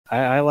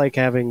I like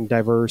having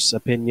diverse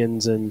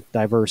opinions and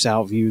diverse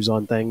out views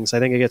on things. I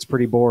think it gets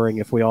pretty boring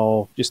if we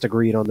all just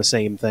agreed on the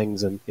same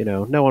things, and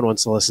no one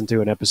wants to listen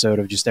to an episode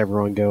of just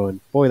everyone going,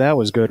 "Boy, that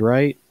was good,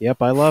 right?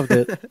 Yep, I loved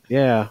it.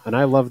 Yeah, and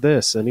I love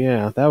this, and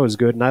yeah, that was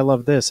good, and I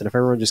love this." And if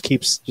everyone just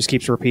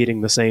keeps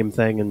repeating the same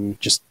thing, and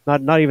just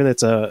not even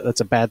that's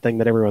a bad thing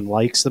that everyone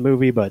likes the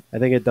movie, but I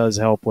think it does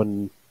help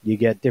when you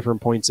get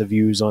different points of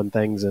views on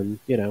things, and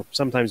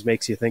sometimes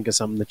makes you think of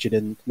something that you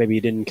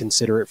didn't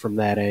consider it from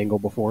that angle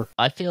before.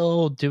 I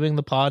feel doing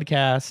the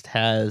podcast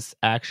has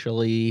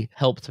actually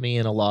helped me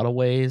in a lot of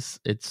ways.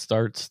 It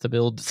starts to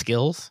build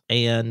skills,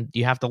 and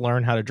you have to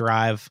learn how to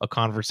drive a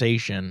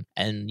conversation.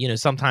 And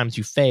sometimes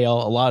you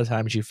fail, a lot of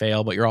times you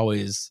fail, but you're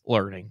always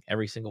learning.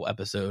 Every single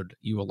episode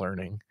you are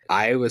learning.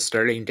 I was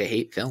starting to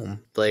hate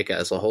film, like,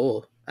 as a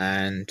whole.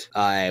 And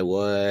I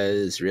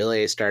was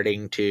really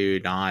starting to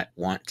not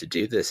want to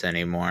do this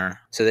anymore.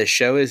 So the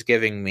show is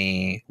giving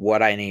me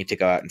what I need to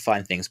go out and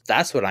find things.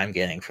 That's what I'm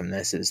getting from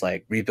this, is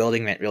like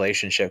rebuilding that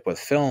relationship with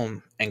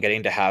film and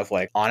getting to have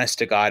like honest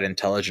to God,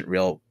 intelligent,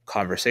 real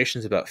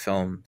conversations about film